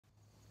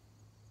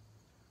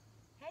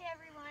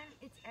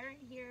it's Erin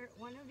here,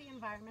 one of the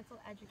environmental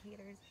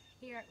educators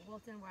here at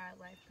Wilton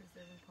Wildlife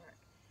Preserve and Park.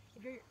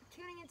 If you're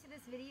tuning into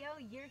this video,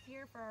 you're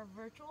here for our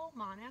virtual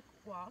Monarch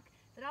walk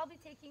that I'll be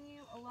taking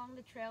you along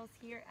the trails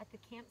here at the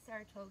Camp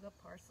Saratoga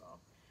parcel.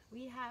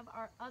 We have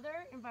our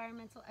other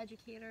environmental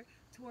educator,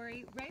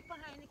 Tori, right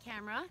behind the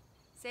camera.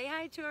 Say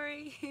hi,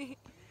 Tori,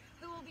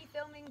 who will be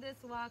filming this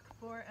walk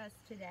for us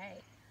today.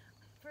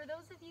 For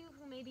those of you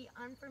who may be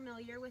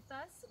unfamiliar with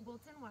us,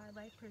 Wilton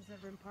Wildlife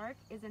Preserve and Park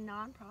is a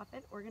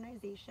nonprofit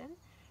organization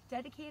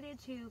dedicated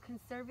to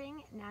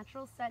conserving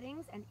natural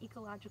settings and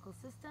ecological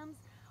systems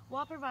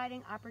while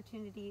providing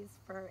opportunities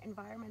for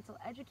environmental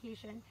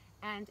education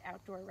and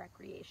outdoor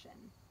recreation.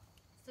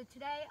 So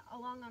today,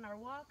 along on our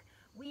walk,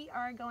 we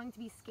are going to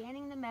be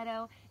scanning the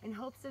meadow in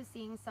hopes of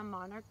seeing some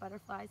monarch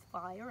butterflies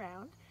fly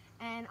around.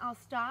 And I'll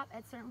stop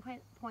at certain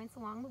points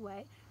along the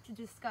way to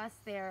discuss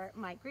their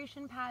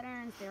migration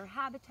patterns, their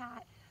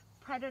habitat,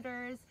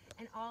 predators,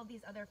 and all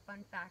these other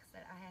fun facts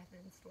that I have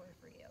in store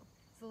for you.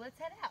 So let's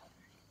head out.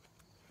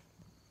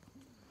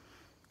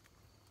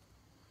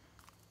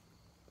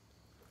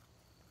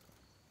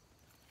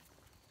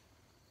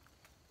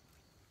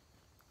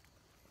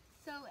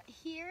 So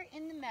here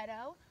in the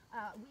meadow,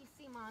 we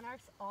see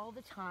monarchs all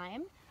the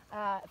time.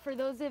 For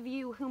those of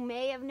you who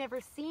may have never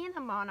seen a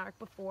monarch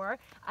before,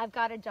 I've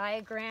got a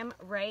diagram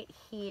right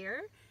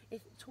here.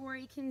 If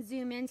Tori can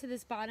zoom into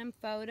this bottom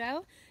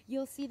photo,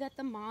 you'll see that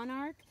the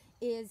monarch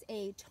is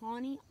a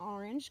tawny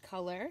orange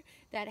color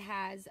that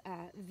has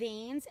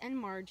veins and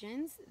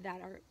margins that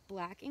are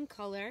black in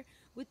color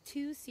with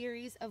two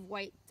series of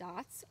white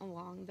dots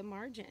along the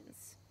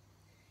margins.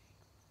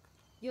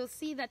 You'll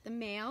see that the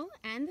male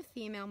and the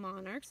female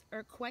monarchs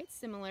are quite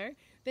similar,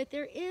 but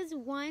there is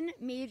one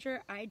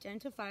major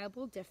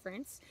identifiable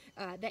difference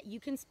that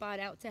you can spot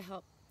out to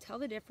help tell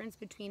the difference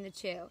between the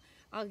two.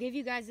 I'll give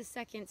you guys a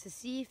second to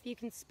see if you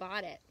can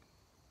spot it.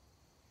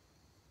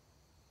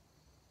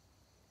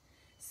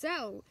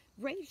 So,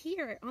 right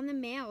here on the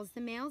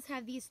males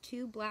have these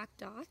two black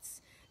dots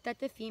that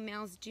the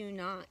females do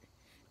not.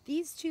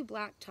 These two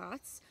black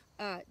dots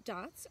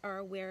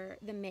are where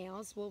the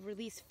males will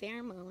release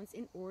pheromones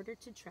in order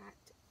to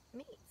attract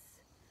mates.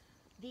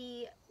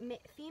 The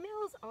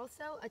female is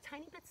also a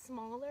tiny bit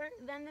smaller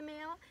than the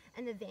male,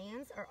 and the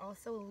veins are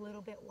also a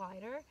little bit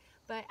wider,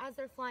 but as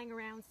they're flying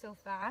around so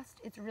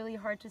fast, it's really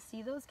hard to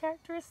see those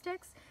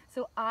characteristics,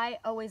 so I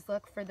always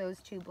look for those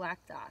two black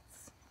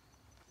dots.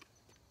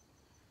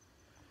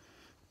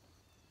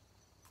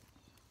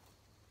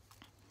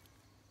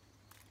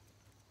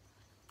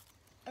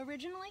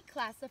 Originally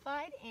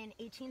classified in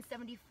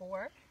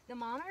 1874, the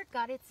monarch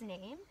got its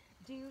name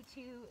due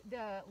to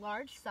the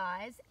large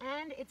size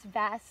and its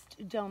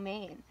vast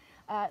domain.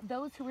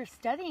 Those who were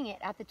studying it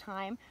at the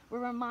time were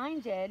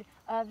reminded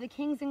of the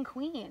kings and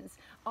queens,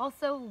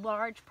 also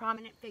large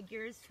prominent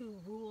figures who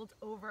ruled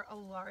over a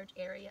large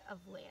area of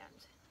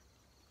land.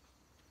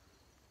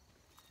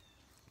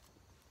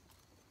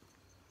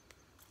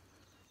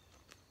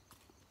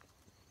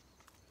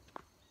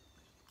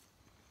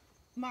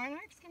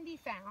 Monarchs can be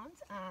found,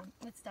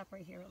 let's stop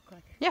right here real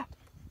quick. Yeah.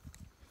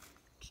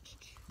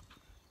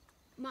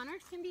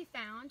 Monarchs can be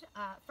found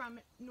from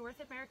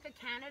North America,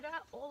 Canada,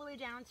 all the way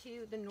down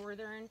to the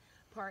northern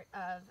part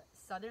of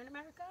Southern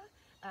America.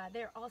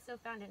 They're also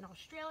found in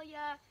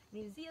Australia,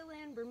 New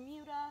Zealand,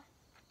 Bermuda,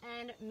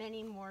 and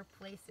many more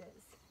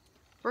places.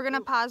 We're going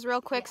to pause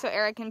real quick so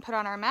Eric can put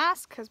on our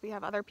mask because we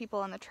have other people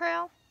on the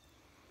trail.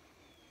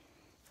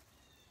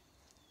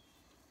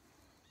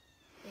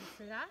 Thanks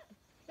for that.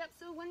 Yep,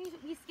 so when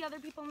we see other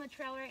people on the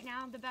trail right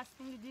now, the best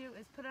thing to do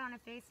is put on a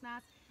face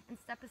mask and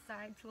step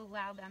aside to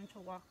allow them to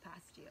walk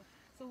past you.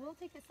 So we'll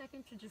take a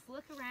second to just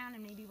look around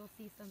and maybe we'll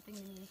see something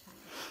in the meantime.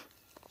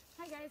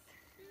 Hi guys.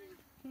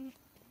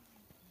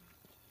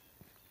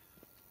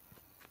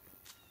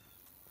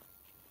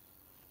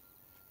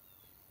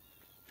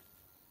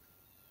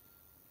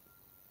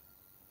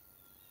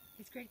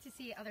 It's great to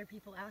see other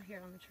people out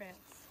here on the trails.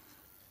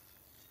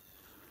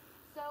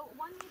 So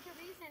one major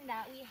reason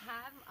that we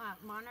have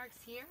monarchs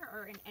here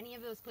or in any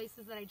of those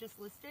places that I just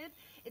listed,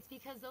 it's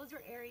because those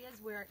are areas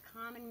where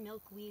common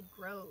milkweed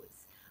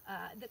grows.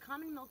 The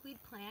common milkweed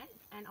plant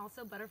and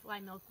also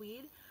butterfly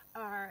milkweed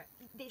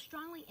they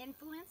strongly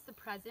influence the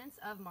presence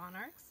of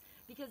monarchs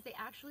because they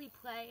actually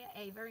play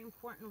a very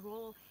important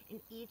role in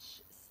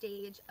each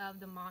stage of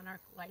the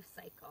monarch life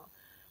cycle.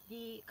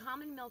 The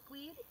common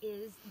milkweed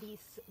is the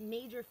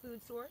major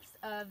food source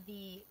of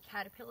the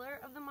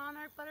caterpillar of the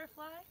monarch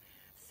butterfly.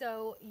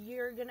 So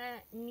you're gonna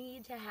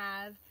need to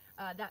have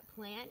that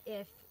plant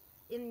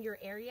in your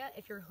area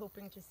if you're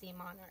hoping to see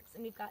monarchs.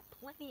 And we've got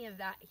plenty of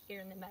that here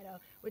in the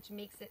meadow, which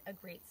makes it a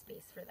great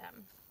space for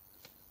them.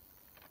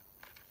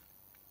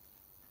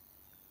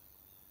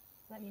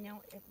 Let me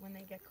know when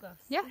they get close.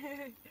 Yeah.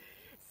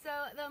 So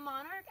the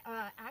monarch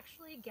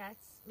actually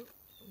gets,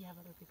 we have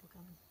other people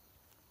coming.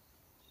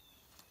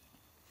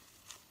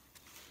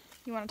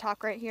 You want to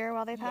talk right here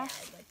while they pass?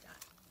 Yeah, I'd like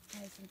that.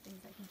 I have some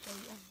things I can show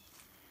you.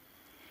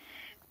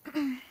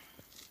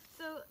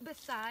 So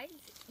besides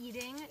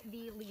eating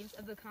the leaves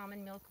of the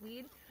common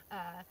milkweed,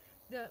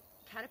 the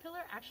caterpillar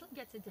actually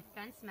gets a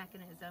defense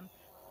mechanism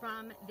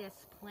from this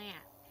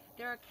plant.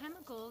 There are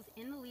chemicals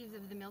in the leaves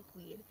of the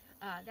milkweed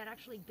that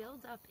actually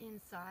build up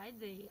inside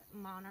the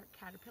monarch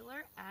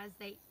caterpillar as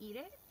they eat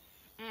it.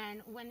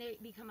 And when they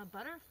become a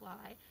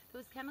butterfly,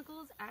 those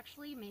chemicals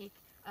actually make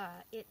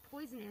it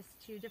poisonous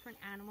to different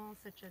animals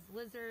such as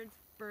lizards,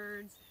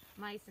 birds,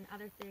 mice, and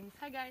other things.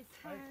 Hi guys.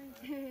 Hi.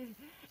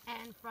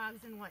 And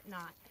frogs and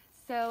whatnot.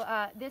 So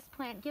this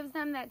plant gives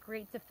them that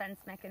great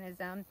defense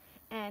mechanism.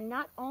 And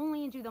not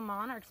only do the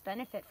monarchs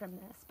benefit from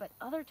this, but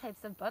other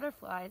types of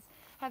butterflies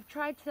have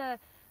tried to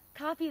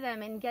copy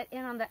them and get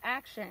in on the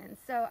action.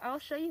 So I'll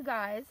show you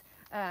guys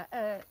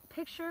a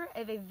picture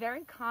of a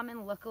very common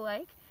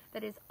lookalike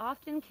that is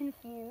often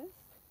confused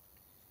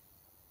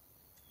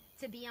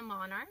to be a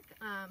monarch,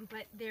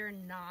 but they're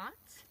not.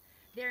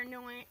 They're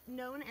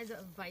known as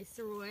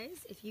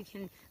viceroys. If you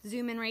can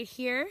zoom in right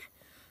here.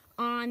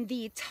 On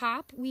the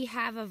top, we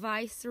have a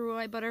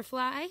viceroy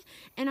butterfly,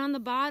 and on the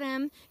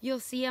bottom,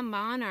 you'll see a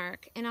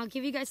monarch. And I'll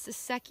give you guys a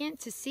second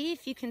to see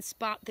if you can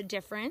spot the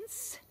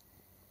difference.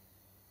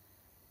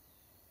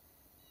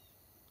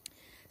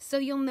 So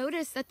you'll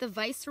notice that the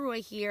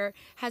viceroy here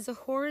has a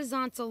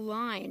horizontal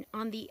line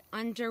on the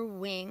under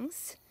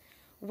wings,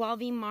 while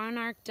the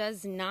monarch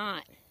does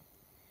not.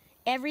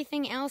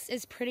 Everything else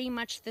is pretty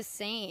much the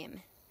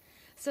same.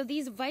 So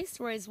these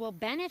viceroys will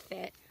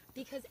benefit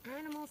because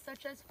animals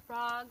such as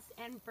frogs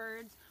and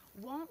birds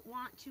won't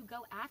want to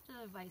go after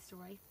the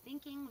viceroy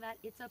thinking that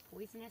it's a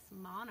poisonous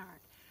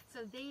monarch.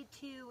 So they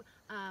too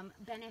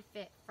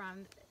benefit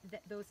from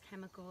those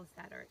chemicals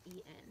that are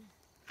eaten.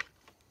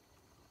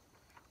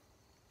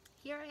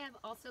 Here I have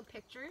also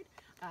pictured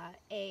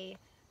a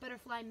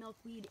butterfly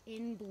milkweed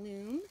in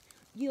bloom.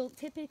 You'll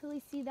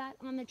typically see that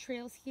on the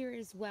trails here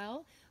as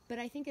well, but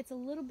I think it's a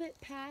little bit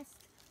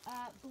past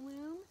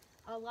bloom.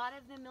 A lot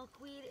of the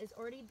milkweed is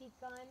already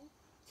begun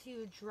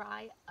to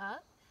dry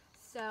up.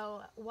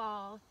 So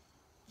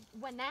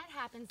when that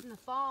happens in the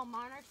fall,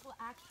 monarchs will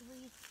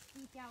actually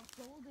seek out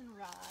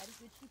goldenrod,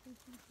 which you can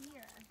see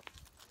here.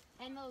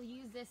 And they'll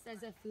use this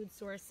as a food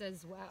source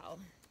as well.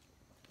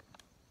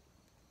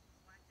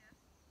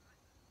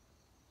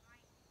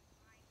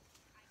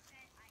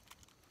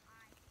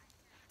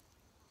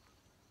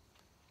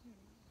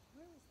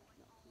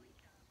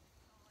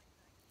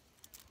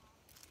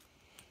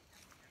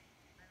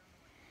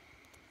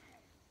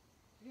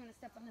 You want to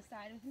step on the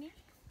side with me?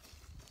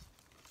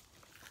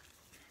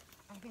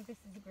 I think this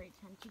is a great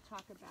time to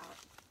talk about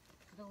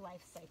the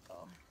life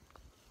cycle.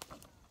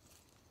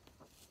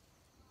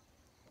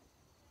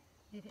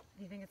 Do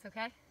you think it's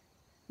okay?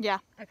 Yeah.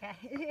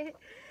 Okay.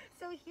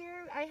 So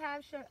here I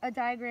have a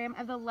diagram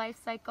of the life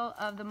cycle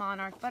of the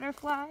monarch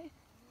butterfly.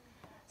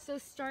 So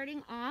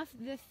starting off,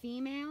 the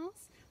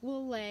females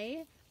will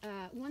lay,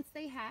 once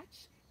they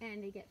hatch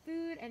and they get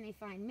food and they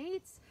find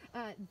mates,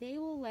 they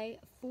will lay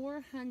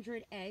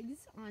 400 eggs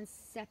on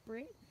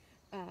separate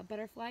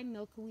butterfly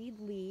milkweed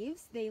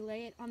leaves. They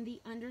lay it on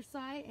the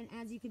underside, and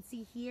as you can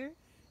see here,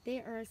 they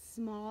are as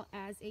small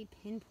as a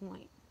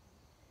pinpoint.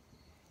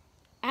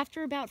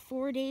 After about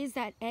 4 days,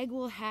 that egg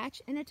will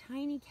hatch and a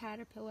tiny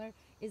caterpillar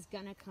is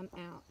gonna come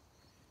out.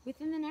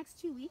 Within the next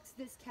 2 weeks,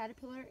 this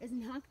caterpillar is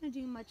not gonna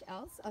do much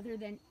else other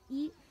than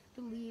eat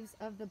the leaves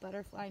of the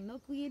butterfly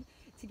milkweed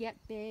to get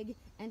big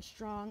and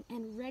strong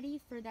and ready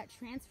for that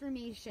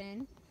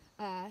transformation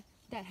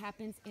that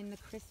happens in the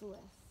chrysalis.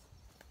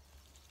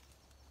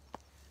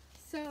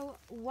 So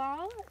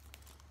while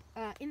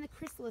in the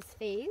chrysalis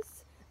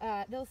phase,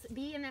 they'll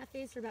be in that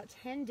phase for about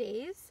 10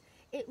 days.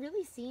 It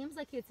really seems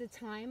like it's a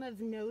time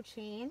of no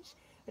change,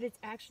 but it's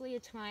actually a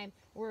time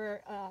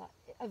where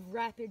of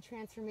rapid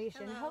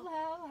transformation.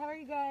 Hello, how are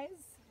you guys?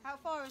 How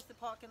far is the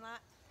parking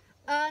lot?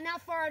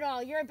 Not far at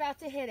all. You're about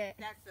to hit it.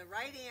 That's the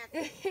right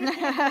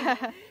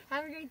answer.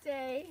 Have a great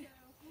day.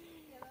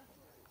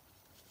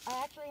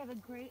 I actually have a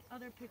great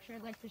other picture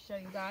I'd like to show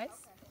you guys.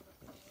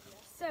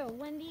 So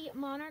when the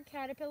monarch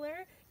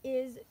caterpillar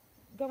is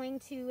going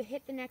to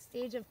hit the next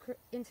stage of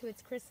into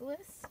its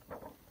chrysalis,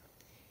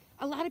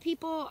 a lot of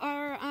people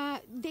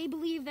are, they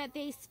believe that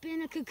they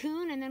spin a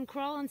cocoon and then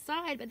crawl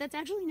inside, but that's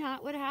actually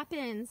not what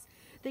happens.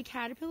 The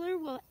caterpillar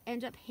will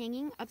end up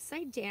hanging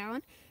upside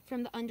down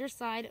from the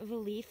underside of a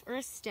leaf or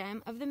a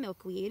stem of the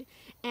milkweed,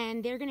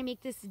 and they're going to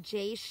make this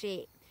J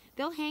shape.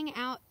 They'll hang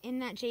out in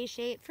that J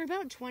shape for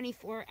about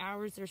 24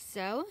 hours or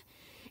so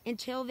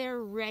until they're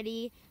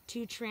ready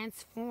to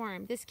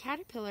transform. This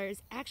caterpillar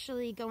is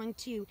actually going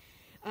to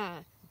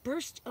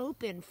burst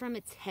open from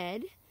its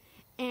head,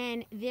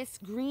 and this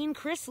green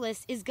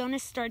chrysalis is going to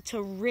start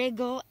to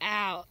wriggle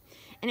out.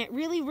 And it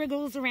really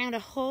wriggles around a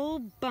whole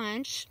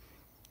bunch,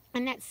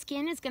 and that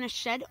skin is going to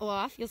shed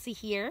off, you'll see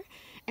here,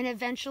 and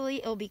eventually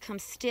it'll become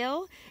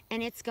still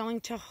and it's going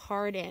to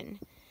harden.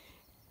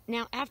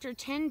 Now after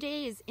 10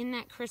 days in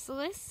that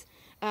chrysalis,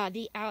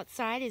 the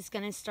outside is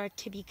going to start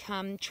to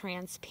become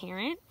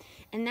transparent,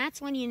 and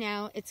that's when you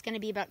know it's going to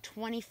be about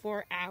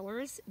 24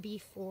 hours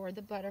before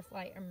the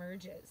butterfly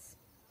emerges.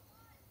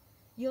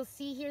 you'll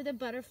see here the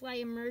butterfly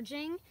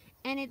emerging,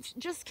 and it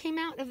just came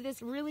out of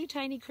this really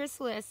tiny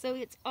chrysalis. So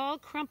it's all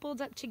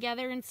crumpled up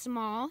together and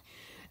small.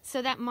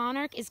 So that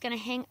monarch is going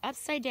to hang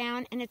upside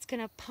down, and it's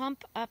going to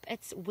pump up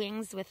its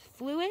wings with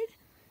fluid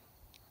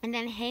and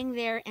then hang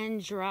there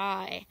and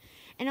dry.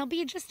 And it'll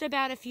be just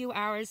about a few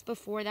hours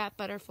before that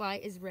butterfly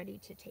is ready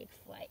to take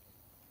flight.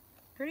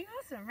 Pretty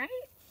awesome, right?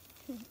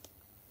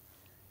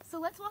 So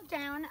let's walk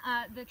down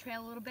the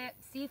trail a little bit,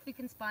 see if we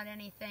can spot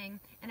anything,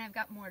 and I've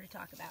got more to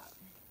talk about.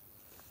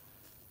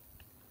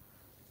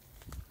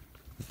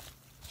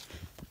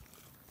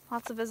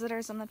 Lots of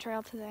visitors on the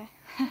trail today.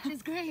 Which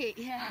is great,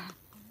 yeah.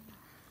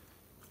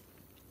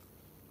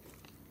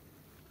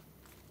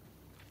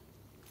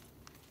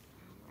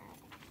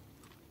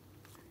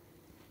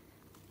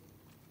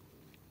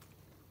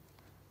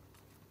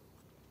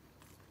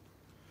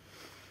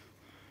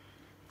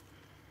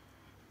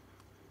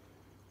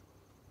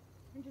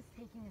 I'm just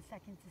taking a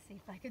second to see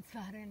if I could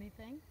spot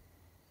anything.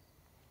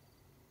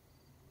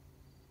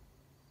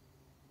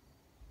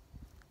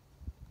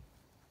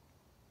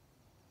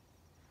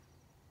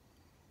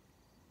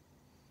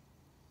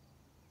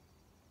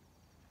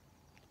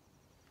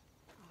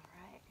 All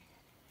right.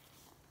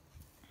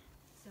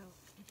 So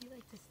if you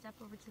like to step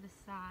over to the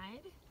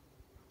side.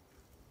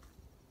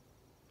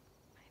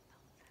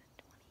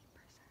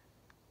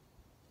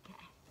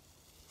 Okay.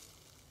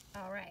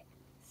 All right.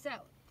 So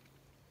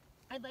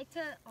I'd like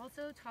to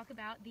also talk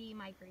about the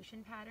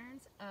migration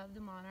patterns of the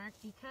monarch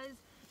because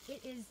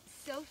it is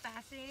so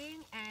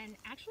fascinating and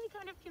actually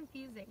kind of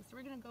confusing. So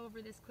we're going to go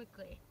over this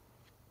quickly.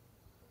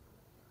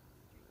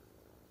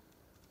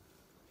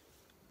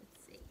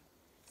 Let's see.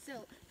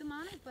 So the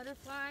monarch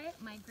butterfly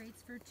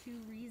migrates for 2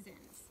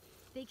 reasons.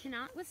 They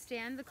cannot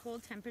withstand the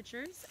cold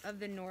temperatures of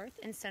the north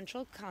and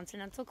central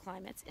continental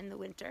climates in the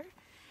winter.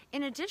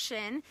 In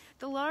addition,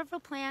 the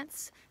larval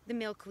plants, the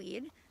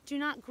milkweed, do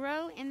not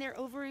grow in their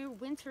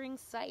overwintering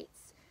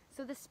sites.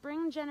 So the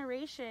spring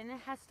generation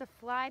has to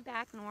fly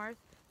back north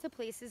to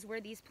places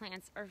where these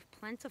plants are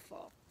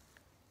plentiful.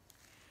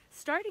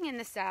 Starting in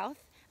the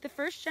south, the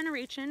first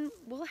generation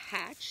will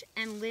hatch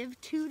and live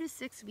 2 to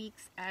 6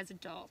 weeks as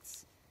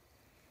adults.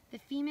 The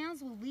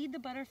females will lead the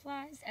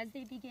butterflies as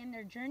they begin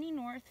their journey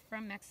north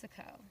from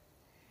Mexico.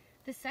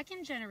 The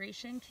second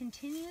generation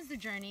continues the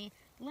journey,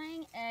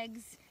 laying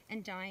eggs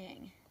and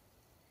dying.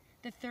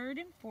 The third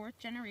and fourth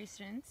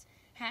generations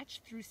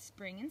hatch through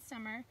spring and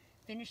summer,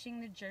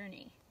 finishing the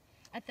journey.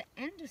 At the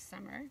end of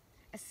summer,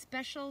 a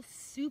special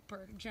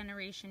super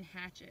generation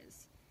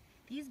hatches.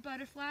 These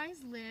butterflies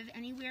live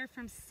anywhere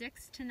from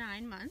 6 to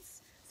 9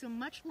 months, so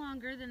much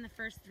longer than the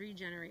first 3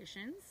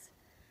 generations.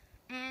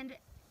 And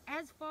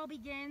as fall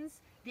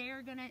begins,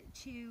 they'll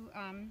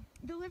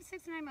live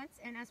 6 to 9 months,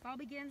 and as fall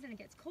begins and it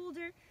gets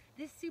colder,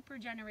 this super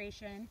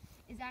generation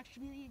is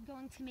actually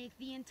going to make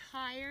the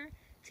entire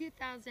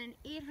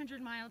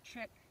 2,800-mile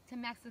trip to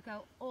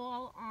Mexico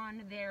all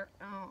on their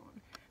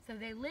own. So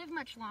they live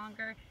much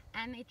longer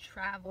and they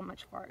travel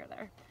much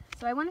farther.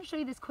 So I want to show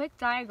you this quick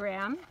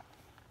diagram.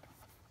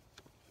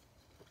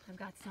 I've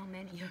got so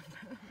many of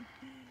them.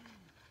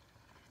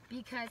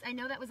 Because I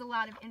know that was a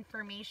lot of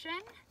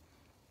information.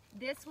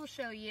 This will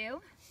show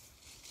you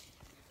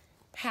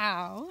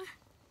how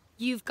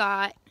you've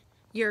got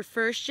your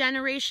first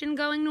generation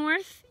going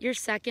north, your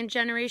second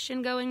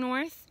generation going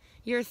north,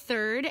 your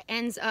third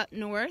ends up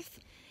north,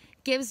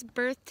 gives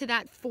birth to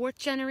that 4th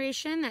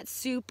generation, that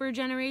super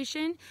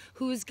generation,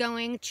 who's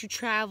going to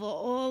travel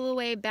all the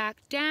way back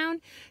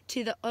down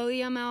to the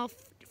Oyamel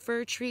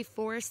fir tree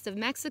forests of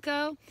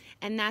Mexico,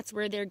 and that's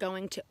where they're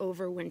going to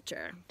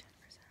overwinter.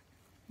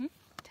 10%. 10%.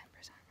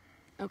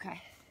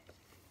 Okay.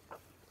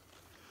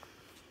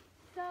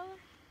 So,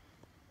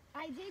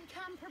 I did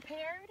come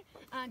prepared,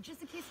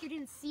 just in case you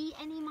didn't see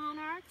any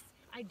monarchs.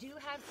 I do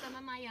have some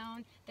of my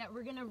own that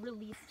we're going to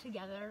release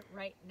together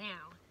right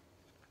now.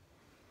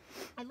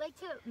 I'd like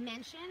to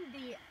mention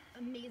the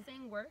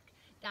amazing work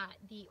that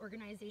the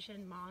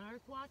organization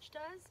Monarch Watch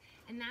does,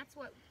 and that's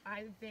what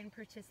I've been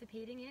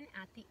participating in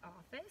at the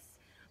office.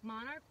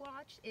 Monarch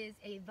Watch is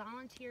a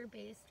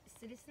volunteer-based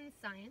citizen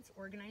science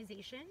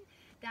organization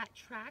that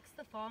tracks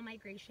the fall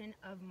migration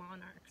of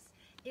monarchs.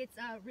 It's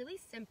really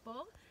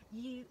simple.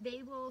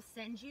 They will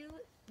send you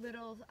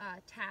little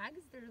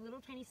tags. They're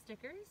little tiny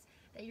stickers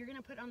that you're going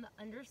to put on the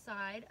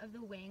underside of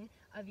the wing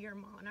of your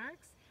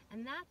monarchs,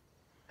 and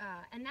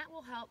that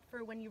will help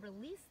for when you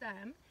release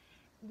them.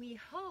 We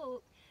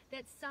hope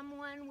that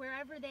someone,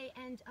 wherever they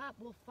end up,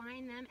 will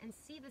find them and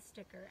see the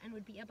sticker and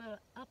would be able to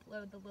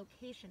upload the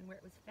location where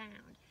it was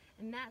found.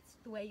 And that's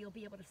the way you'll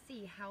be able to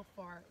see how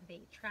far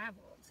they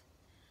traveled.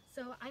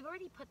 So I've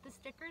already put the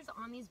stickers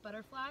on these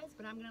butterflies,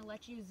 but I'm going to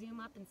let you zoom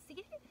up and see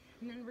it,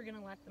 and then we're going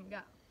to let them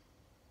go.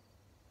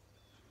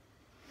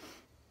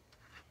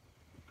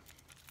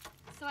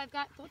 So I've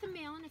got both a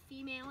male and a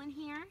female in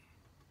here.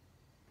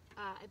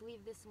 I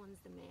believe this one's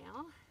the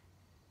male.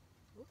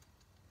 Oop.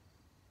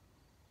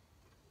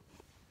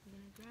 I'm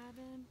going to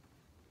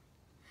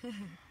grab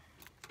him.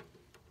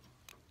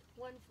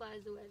 One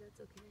flies away, that's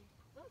okay.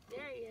 Oh,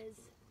 there he is.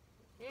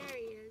 There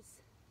he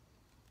is.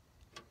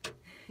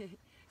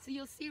 So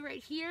you'll see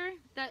right here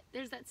that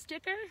there's that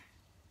sticker.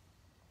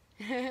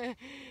 And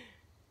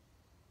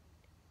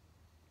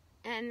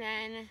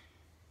then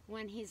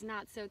when he's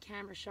not so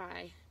camera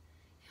shy,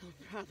 he'll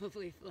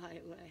probably fly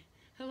away.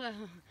 Hello.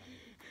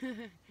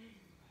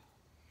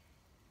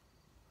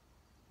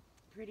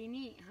 Pretty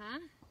neat, huh?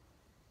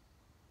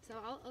 So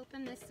I'll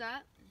open this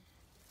up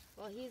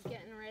while he's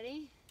getting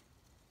ready.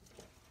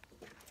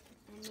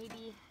 And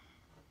maybe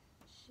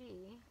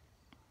she...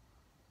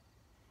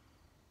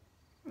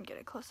 Get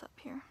a close up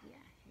here. Yeah,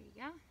 here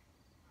you go.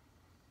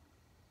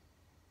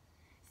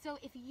 So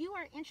if you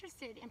are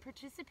interested in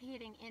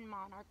participating in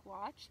Monarch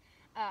Watch,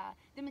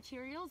 the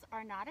materials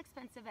are not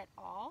expensive at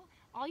all.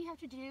 All you have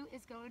to do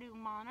is go to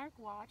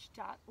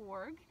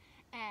monarchwatch.org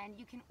and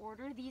you can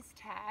order these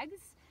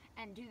tags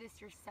and do this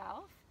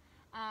yourself.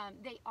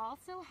 They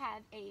also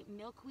have a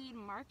milkweed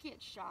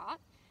market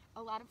shop.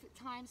 A lot of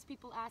times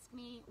people ask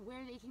me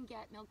where they can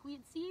get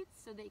milkweed seeds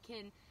so they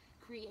can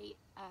create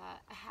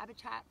a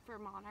habitat for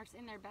monarchs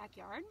in their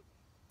backyard.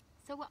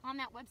 So on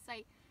that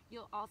website,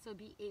 you'll also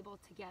be able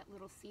to get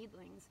little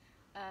seedlings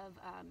of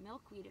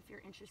milkweed if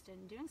you're interested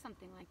in doing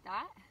something like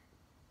that.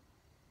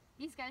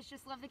 These guys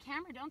just love the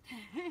camera, don't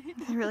they?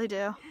 They really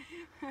do.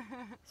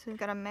 So we've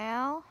got a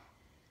male.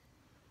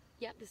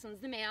 Yep, this one's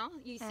the male.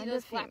 You see And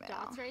those a black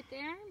female. dots right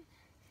there?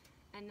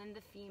 And then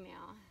the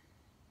female.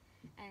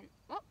 And,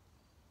 oh,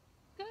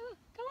 go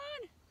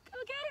on, go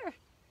get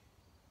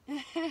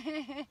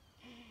her.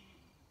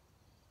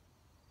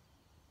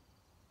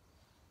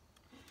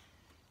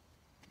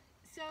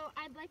 So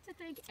I'd like to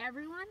thank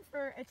everyone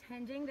for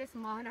attending this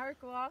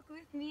Monarch walk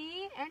with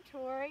me and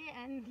Tori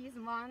and these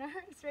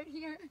monarchs right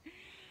here.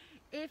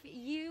 If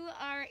you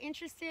are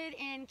interested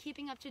in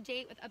keeping up to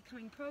date with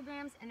upcoming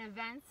programs and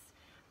events,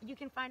 you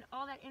can find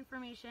all that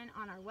information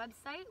on our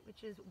website,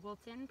 which is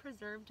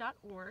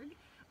wiltonpreserve.org,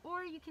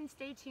 or you can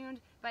stay tuned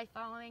by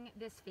following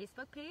this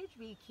Facebook page.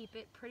 We keep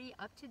it pretty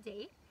up to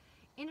date.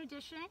 In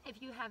addition,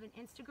 if you have an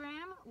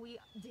Instagram, we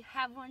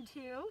have one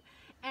too,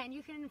 and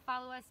you can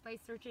follow us by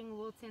searching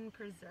Wilton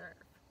Preserve.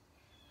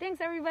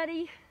 Thanks,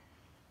 everybody.